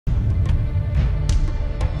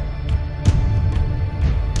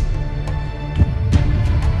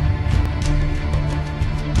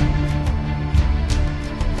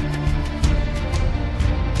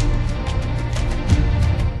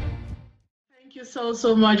you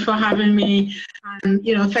so much for having me, and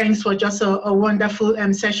thanks for just a wonderful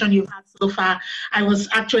session you've had so far. I was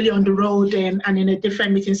actually on the road and in a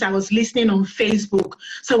different meeting, so I was listening on Facebook.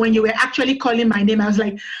 So when you were actually calling my name, I was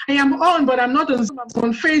like, I am on, but I'm not on Zoom, I'm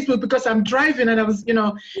on Facebook because I'm driving, and I was and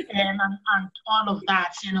all of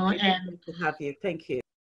that, and to have you. Thank you.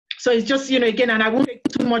 So it's just again, and I won't take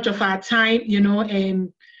too much of our time,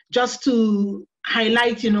 and just to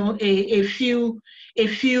highlight a few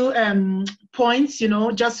points,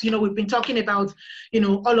 just we've been talking about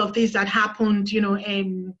all of this that happened,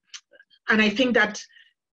 and I think that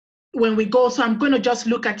when we go, so I'm going to just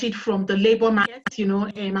look at it from the labor market,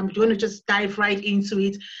 and I'm going to just dive right into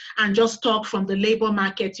it and just talk from the labor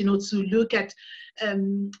market, to look at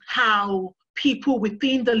how people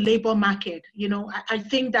within the labor market, I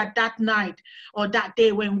think that that night or that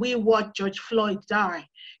day when we watched George Floyd die,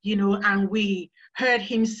 and we heard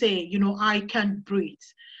him say, I can't breathe.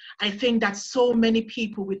 I think that so many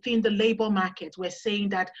people within the labor market were saying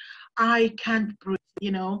that I can't breathe,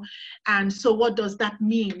 and so what does that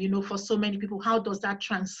mean, for so many people? How does that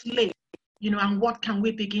translate, and what can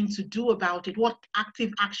we begin to do about it? What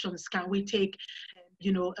active actions can we take?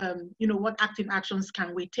 What active actions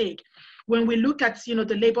can we take? When we look at,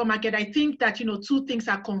 the labor market, I think that, two things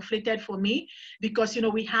are conflated for me because,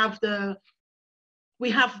 we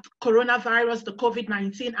have coronavirus, the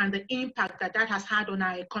COVID-19, and the impact that that has had on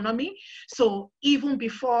our economy. So even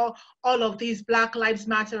before all of these Black Lives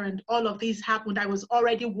Matter and all of these happened, I was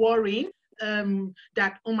already worrying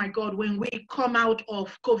that, oh my God, when we come out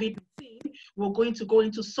of COVID-19, we're going to go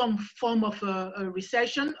into some form of a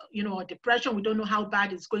recession, or depression. We don't know how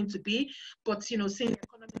bad it's going to be. But, since the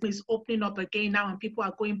economy is opening up again now and people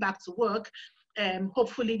are going back to work,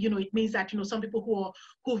 hopefully, it means that, some people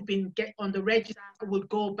who've been on the register will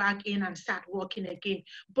go back in and start working again.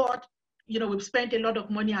 But, we've spent a lot of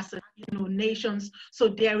money as nations. So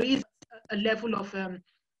there is a level of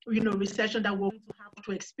recession that we're going to have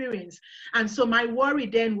to experience. And so my worry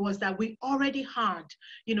then was that we already had,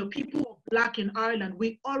 people who are Black in Ireland,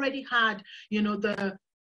 we already had, the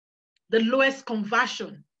lowest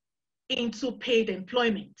conversion into paid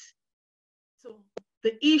employment. So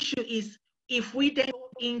the issue is, if we then go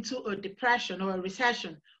into a depression or a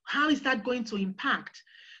recession, how is that going to impact?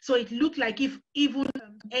 So it looked like if even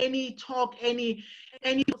any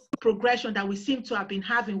progression that we seem to have been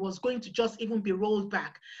having was going to just even be rolled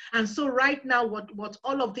back. And so right now, what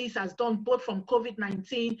all of this has done, both from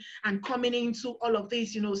COVID-19 and coming into all of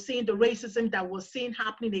this, seeing the racism that was seen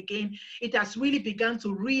happening again, it has really begun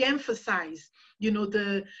to re-emphasize,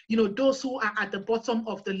 those who are at the bottom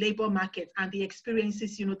of the labor market and the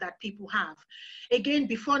experiences, that people have. Again,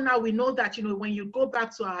 before now, we know that, when you go back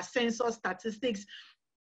to our census statistics,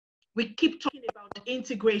 we keep talking about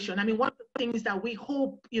integration. I mean, one of the things that we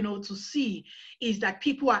hope, to see is that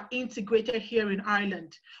people are integrated here in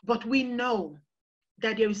Ireland. But we know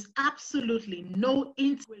that there is absolutely no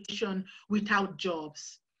integration without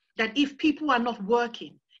jobs. That if people are not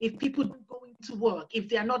working, if people don't go into work, if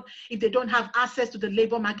they don't have access to the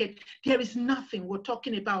labor market, there is nothing we're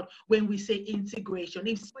talking about when we say integration.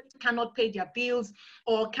 If somebody cannot pay their bills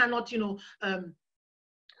or cannot,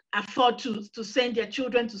 afford to send their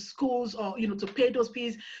children to schools or, to pay those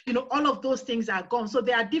fees, all of those things are gone. So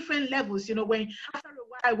there are different levels, when after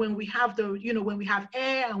a while, when we have when we have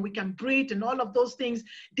air and we can breathe and all of those things,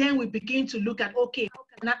 then we begin to look at, okay, how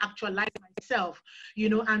can I actualize myself,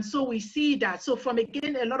 and so we see that. So from,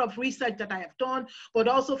 again, a lot of research that I have done, but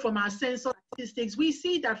also from our census statistics, we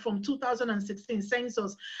see that from 2016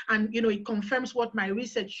 census, and, it confirms what my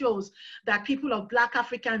research shows, that people of Black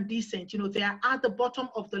African descent, they are at the bottom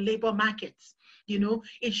of the labor markets.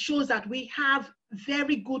 It shows that we have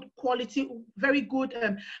very good quality, very good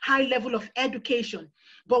high level of education.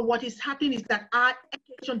 But what is happening is that our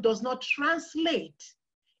education does not translate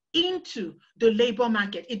into the labor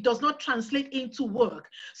market. It does not translate into work.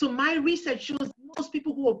 So my research shows most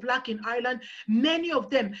people who are Black in Ireland, many of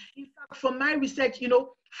them, in fact, from my research,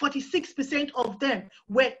 46% of them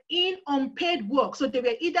were in unpaid work. So they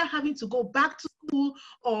were either having to go back to school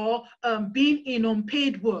or being in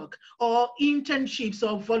unpaid work or internships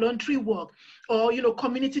or voluntary work or,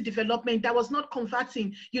 community development that was not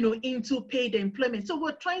converting, into paid employment. So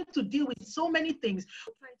we're trying to deal with so many things.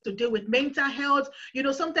 We're trying to deal with mental health.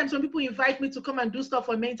 Sometimes when people invite me to come and do stuff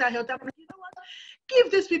on mental health, I'm like, you know what? Give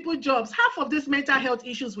these people jobs. Half of these mental health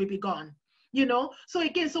issues will be gone. So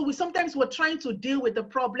again, sometimes we're trying to deal with the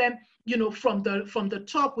problem, from the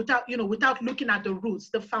top without looking at the roots,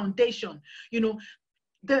 the foundation.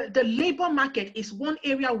 The labor market is one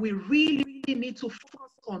area we really, really need to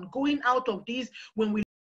focus on going out of this when we